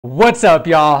What's up,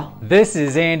 y'all? This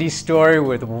is Andy Story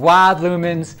with Wild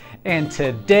Lumens, and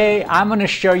today I'm going to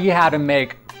show you how to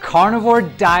make carnivore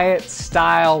diet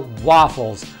style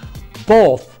waffles,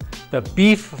 both the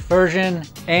beef version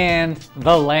and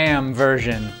the lamb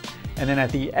version. And then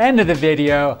at the end of the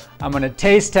video, I'm going to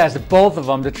taste test both of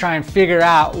them to try and figure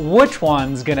out which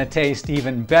one's going to taste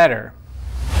even better.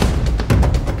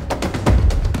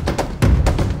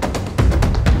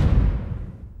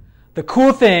 The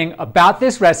cool thing about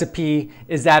this recipe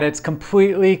is that it's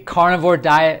completely carnivore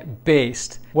diet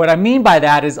based. What I mean by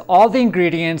that is all the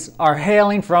ingredients are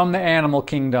hailing from the animal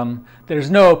kingdom.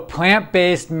 There's no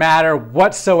plant-based matter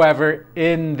whatsoever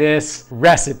in this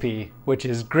recipe, which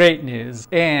is great news.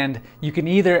 And you can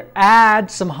either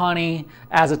add some honey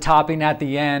as a topping at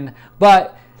the end,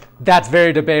 but that's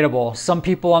very debatable. Some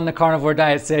people on the carnivore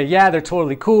diet say, yeah, they're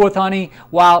totally cool with honey,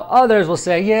 while others will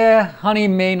say, yeah, honey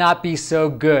may not be so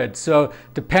good. So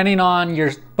depending on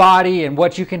your body and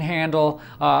what you can handle,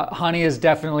 honey is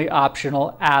definitely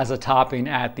optional as a topping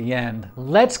at the end.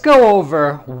 Let's go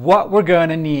over what we're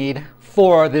gonna need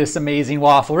for this amazing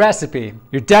waffle recipe.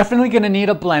 You're definitely gonna need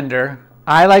a blender.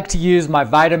 I like to use my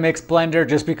Vitamix blender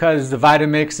just because the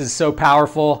Vitamix is so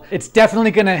powerful. It's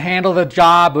definitely going to handle the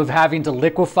job of having to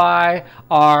liquefy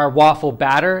our waffle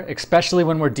batter, especially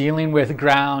when we're dealing with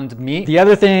ground meat. The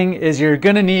other thing is you're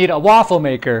going to need a waffle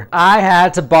maker. I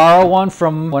had to borrow one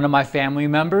from one of my family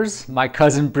members, my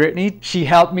cousin Brittany. She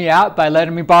helped me out by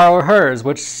letting me borrow hers,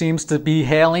 which seems to be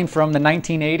hailing from the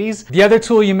 1980s. The other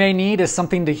tool you may need is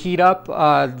something to heat up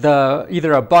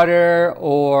either a butter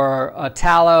or a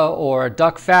tallow or a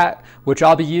duck fat, which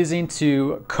I'll be using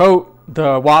to coat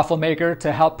the waffle maker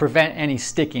to help prevent any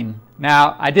sticking.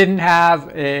 Now, I didn't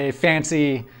have a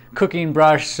fancy cooking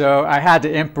brush, so I had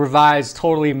to improvise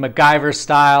totally MacGyver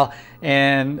style,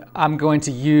 and I'm going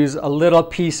to use a little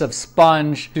piece of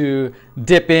sponge to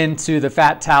dip into the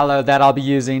fat tallow that I'll be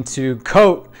using to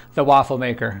coat the waffle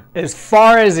maker. As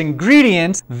far as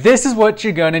ingredients, this is what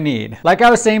you're gonna need. Like I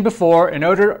was saying before, in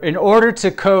order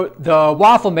to coat the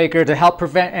waffle maker to help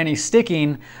prevent any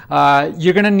sticking,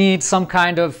 you're gonna need some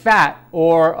kind of fat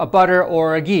or a butter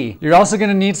or a ghee. You're also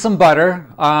gonna need some butter.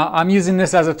 I'm using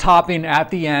this as a topping at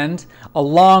the end,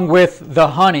 along with the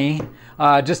honey,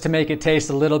 just to make it taste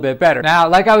a little bit better. Now,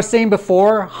 like I was saying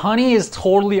before, honey is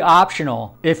totally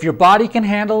optional. If your body can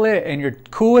handle it and you're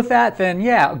cool with that, then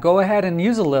yeah, go ahead and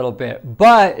use a little bit.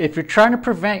 But if you're trying to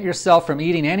prevent yourself from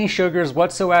eating any sugars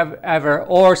whatsoever,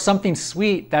 or something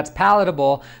sweet that's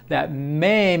palatable that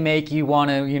may make you want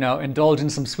to, indulge in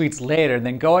some sweets later,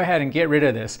 then go ahead and get rid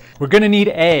of this. We're gonna need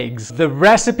eggs. The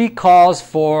recipe calls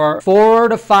for 4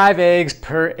 to 5 eggs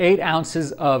per 8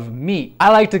 ounces of meat. I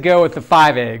like to go with the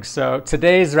 5 eggs, so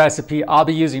today's recipe, I'll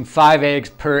be using 5 eggs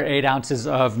per 8 ounces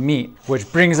of meat, which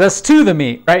brings us to the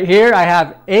meat. Right here, I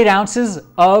have 8 ounces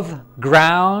of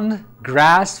ground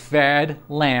grass-fed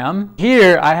lamb.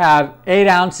 Here, I have 8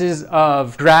 ounces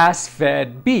of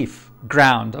grass-fed beef.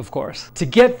 Ground, of course. To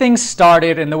get things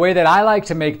started, and the way that I like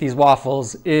to make these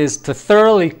waffles is to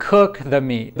thoroughly cook the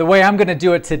meat. The way I'm going to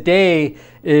do it today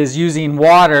is using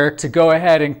water to go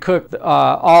ahead and cook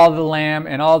all the lamb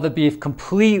and all the beef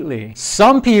completely.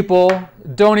 Some people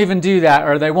don't even do that,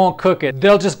 or they won't cook it.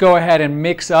 They'll just go ahead and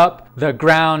mix up the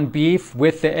ground beef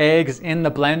with the eggs in the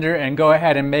blender and go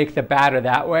ahead and make the batter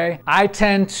that way. I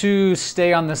tend to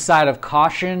stay on the side of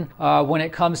caution when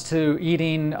it comes to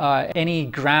eating any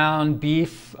ground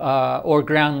beef or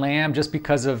ground lamb, just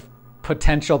because of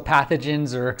potential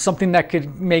pathogens or something that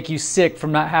could make you sick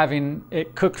from not having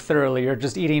it cooked thoroughly, or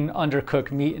just eating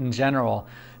undercooked meat in general.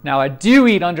 Now, I do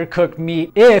eat undercooked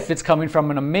meat if it's coming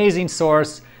from an amazing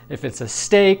source, if it's a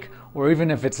steak, or even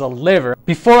if it's a liver.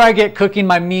 Before I get cooking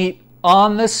my meat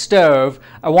on the stove,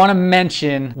 I want to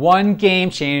mention one game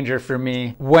changer for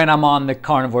me when I'm on the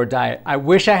carnivore diet. I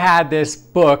wish I had this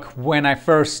book when I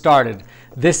first started.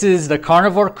 This is the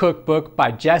Carnivore Cookbook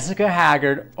by Jessica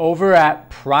Haggard over at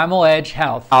Primal Edge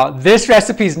Health. This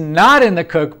recipe is not in the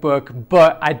cookbook,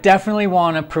 but I definitely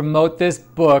want to promote this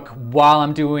book while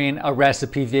I'm doing a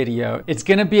recipe video. It's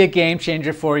going to be a game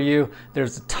changer for you.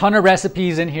 There's a ton of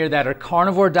recipes in here that are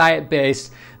carnivore diet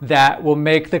based that will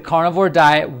make the carnivore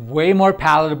diet way more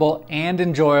palatable and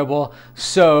enjoyable,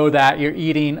 so that you're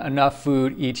eating enough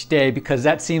food each day, because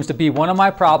that seems to be one of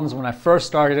my problems when I first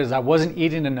started, is I wasn't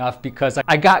eating enough because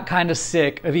I got kind of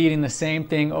sick of eating the same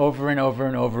thing over and over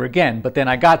and over again. But then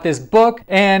I got this book,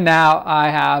 and now I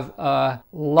have a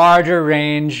larger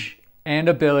range and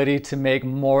ability to make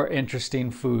more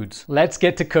interesting foods. Let's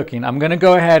get to cooking. I'm gonna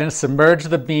go ahead and submerge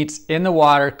the meats in the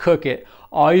water, cook it.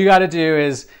 All you gotta do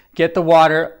is get the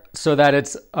water so that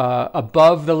it's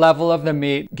above the level of the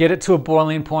meat. Get it to a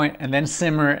boiling point and then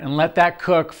simmer it and let that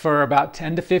cook for about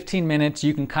 10 to 15 minutes.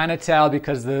 You can kind of tell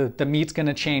because the meat's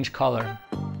gonna change color.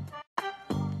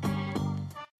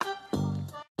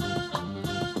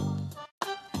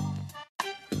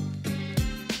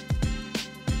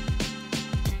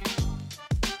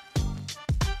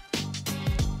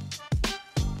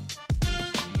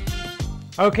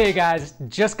 Okay guys,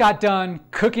 just got done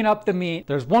cooking up the meat.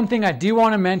 There's one thing I do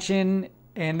want to mention,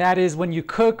 and that is when you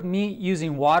cook meat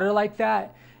using water like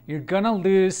that, you're gonna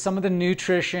lose some of the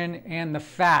nutrition and the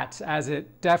fats as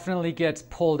it definitely gets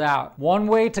pulled out. One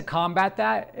way to combat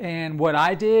that, and what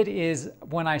I did is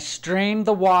when I strained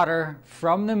the water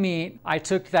from the meat, I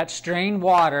took that strained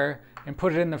water and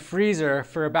put it in the freezer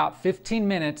for about 15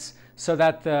 minutes so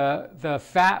that the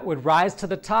fat would rise to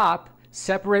the top,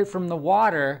 separate from the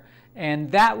water,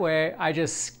 and that way I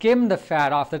just skimmed the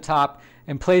fat off the top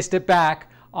and placed it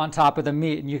back on top of the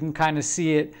meat. And you can kind of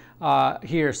see it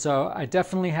here. So I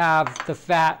definitely have the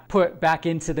fat put back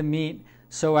into the meat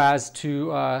so as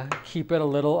to keep it a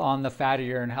little on the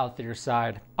fattier and healthier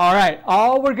side. All right,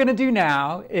 all we're gonna do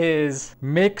now is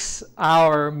mix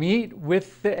our meat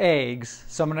with the eggs.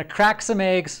 So I'm gonna crack some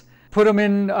eggs, put them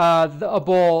in a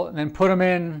bowl, and then put them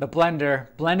in the blender,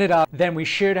 blend it up. Then we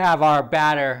should have our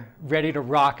batter ready to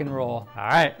rock and roll. All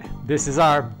right, this is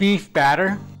our beef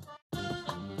batter.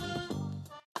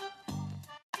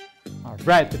 All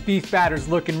right, the beef batter's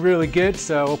looking really good,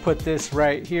 so we'll put this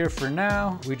right here for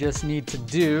now. We just need to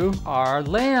do our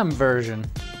lamb version.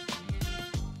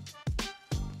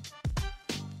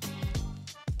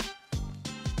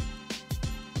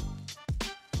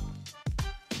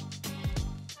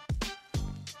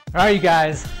 All right, you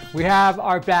guys, we have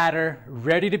our batter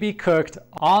ready to be cooked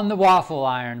on the waffle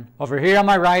iron. Over here on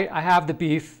my right, I have the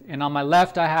beef, and on my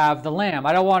left, I have the lamb.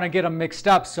 I don't want to get them mixed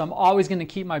up, so I'm always going to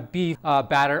keep my beef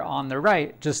batter on the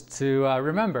right, just to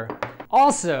remember.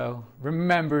 Also,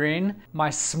 remembering my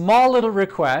small little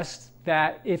request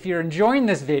that if you're enjoying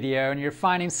this video and you're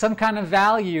finding some kind of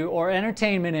value or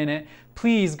entertainment in it,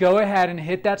 please go ahead and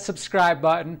hit that subscribe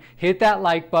button, hit that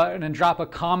like button, and drop a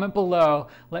comment below.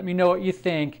 Let me know what you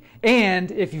think.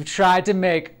 And if you've tried to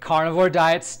make carnivore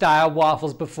diet style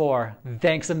waffles before,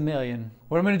 thanks a million.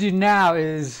 What I'm gonna do now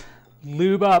is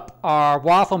lube up our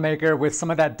waffle maker with some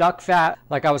of that duck fat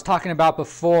like I was talking about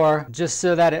before, just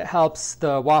so that it helps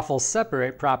the waffles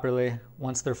separate properly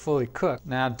once they're fully cooked.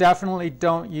 Now, definitely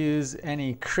don't use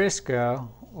any Crisco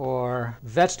or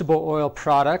vegetable oil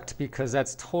product because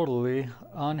that's totally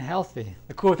unhealthy.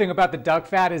 The cool thing about the duck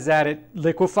fat is that it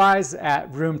liquefies at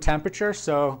room temperature,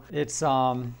 so it's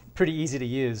pretty easy to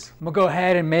use. I'm gonna go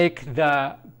ahead and make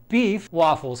the beef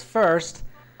waffles first.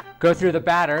 Go through the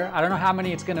batter. I don't know how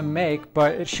many it's gonna make,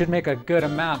 but it should make a good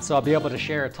amount, so I'll be able to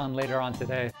share a ton later on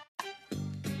today.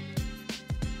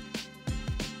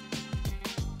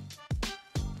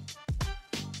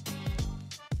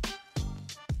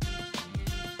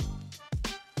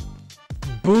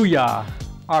 Booyah!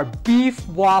 Our beef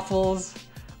waffles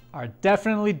are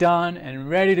definitely done and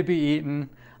ready to be eaten.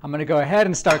 I'm gonna go ahead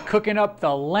and start cooking up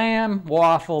the lamb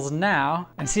waffles now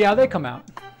and see how they come out.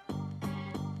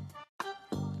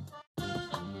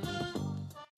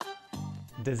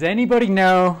 Does anybody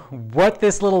know what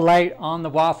this little light on the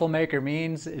waffle maker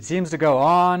means? It seems to go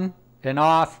on and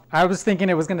off. I was thinking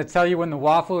it was going to tell you when the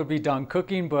waffle would be done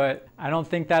cooking, but I don't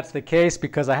think that's the case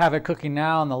because I have it cooking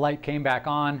now and the light came back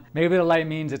on. Maybe the light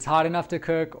means it's hot enough to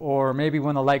cook, or maybe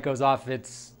when the light goes off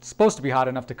it's supposed to be hot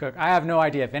enough to cook. I have no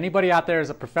idea. If anybody out there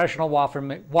is a professional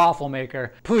waffle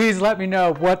maker, please let me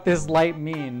know what this light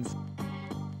means.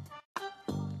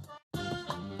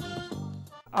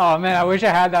 Oh man, I wish I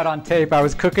had that on tape. I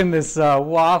was cooking this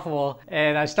waffle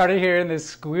and I started hearing this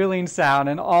squealing sound,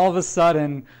 and all of a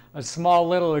sudden a small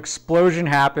little explosion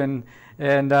happened,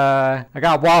 and I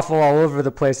got waffle all over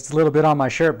the place. It's a little bit on my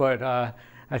shirt, but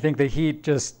I think the heat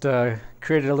just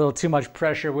created a little too much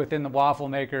pressure within the waffle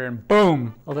maker, and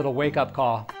boom, a little wake-up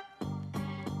call.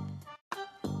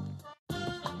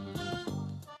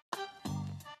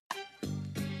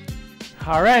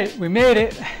 All right, we made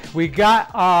it. We got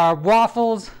our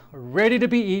waffles ready to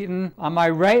be eaten. On my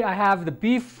right, I have the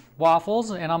beef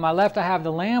waffles, and on my left, I have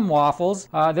the lamb waffles.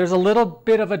 There's a little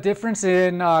bit of a difference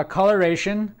in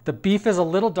coloration. The beef is a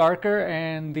little darker,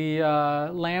 and the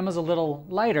lamb is a little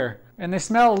lighter. And they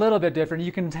smell a little bit different.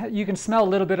 You can smell a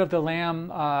little bit of the lamb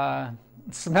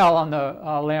smell on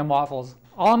the lamb waffles.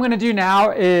 All I'm gonna do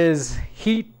now is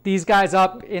heat these guys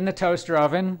up in the toaster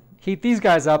oven. Heat these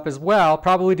guys up as well,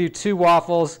 probably do 2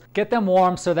 waffles, get them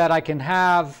warm so that I can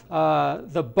have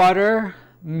the butter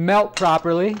melt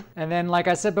properly. And then, like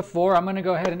I said before, I'm gonna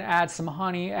go ahead and add some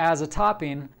honey as a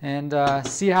topping and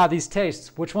see how these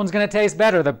taste. Which one's gonna taste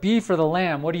better, the beef or the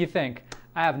lamb? What do you think?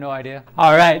 I have no idea.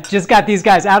 All right, just got these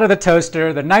guys out of the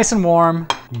toaster. They're nice and warm.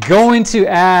 Going to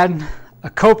add a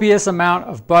copious amount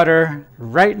of butter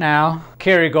right now.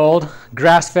 Kerrygold,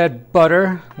 grass-fed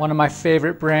butter, one of my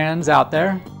favorite brands out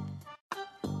there.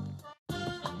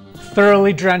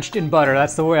 Thoroughly drenched in butter,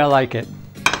 that's the way I like it.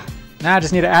 Now I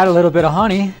just need to add a little bit of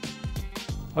honey.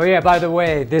 Oh yeah, by the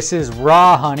way, this is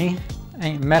raw honey. I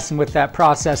ain't messing with that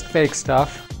processed fake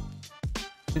stuff.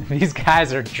 These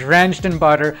guys are drenched in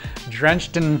butter,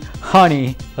 drenched in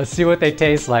honey. Let's see what they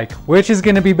taste like. Which is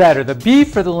gonna be better, the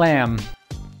beef or the lamb?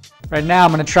 Right now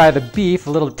I'm gonna try the beef, a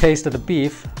little taste of the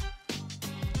beef.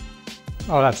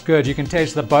 Oh, that's good. You can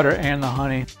taste the butter and the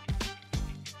honey.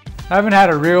 I haven't had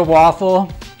a real waffle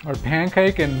or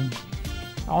pancake in,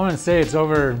 I want to say it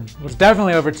was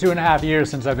definitely over 2.5 years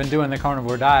since I've been doing the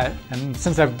carnivore diet. And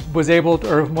since I was able to,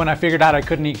 or when I figured out I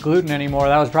couldn't eat gluten anymore,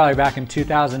 that was probably back in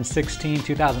 2016,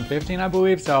 2015, I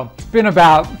believe. So it's been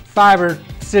about 5 or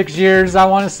 6 years, I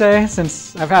want to say,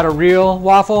 since I've had a real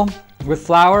waffle with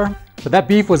flour. But that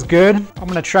beef was good. I'm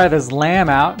gonna try this lamb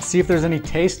out, see if there's any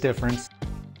taste difference.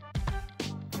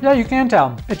 Yeah, you can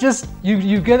tell. It just,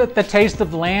 you get the taste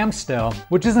of lamb still,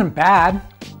 which isn't bad.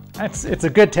 It's a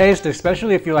good taste,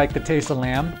 especially if you like the taste of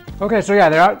lamb. Okay, so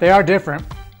yeah, they are different.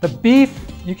 The beef,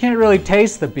 you can't really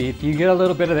taste the beef. You get a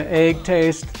little bit of the egg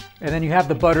taste, and then you have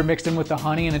the butter mixed in with the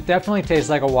honey, and it definitely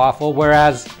tastes like a waffle,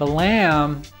 whereas the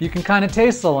lamb, you can kind of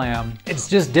taste the lamb. It's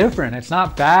just different. It's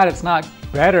not bad, it's not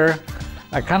better.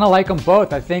 I kind of like them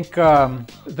both. I think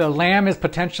the lamb is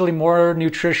potentially more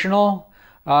nutritional.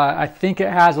 I think it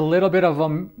has a little bit of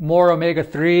more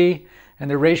omega-3, and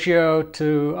the ratio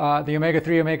to the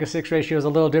omega-3, omega-6 ratio is a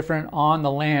little different on the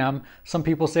lamb. Some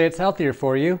people say it's healthier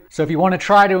for you. So if you want to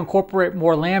try to incorporate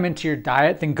more lamb into your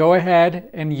diet, then go ahead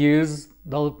and use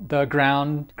the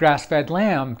ground grass-fed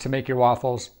lamb to make your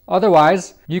waffles.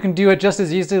 Otherwise, you can do it just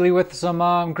as easily with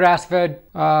some grass-fed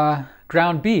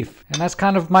ground beef. And that's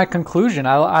kind of my conclusion.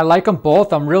 I like them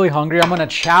both. I'm really hungry. I'm gonna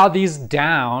chow these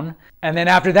down. And then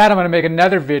after that, I'm gonna make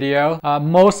another video.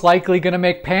 Most likely gonna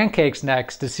make pancakes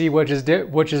next to see which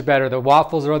is better, the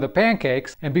waffles or the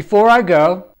pancakes. And before I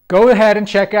go ahead and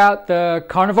check out the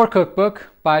Carnivore Cookbook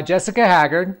by Jessica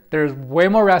Haggard. There's way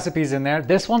more recipes in there.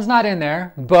 This one's not in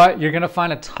there, but you're gonna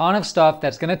find a ton of stuff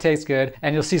that's gonna taste good.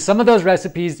 And you'll see some of those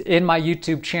recipes in my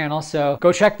YouTube channel. So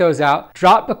go check those out.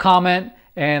 Drop a comment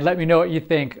and let me know what you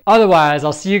think. Otherwise,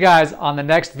 I'll see you guys on the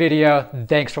next video.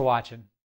 Thanks for watching.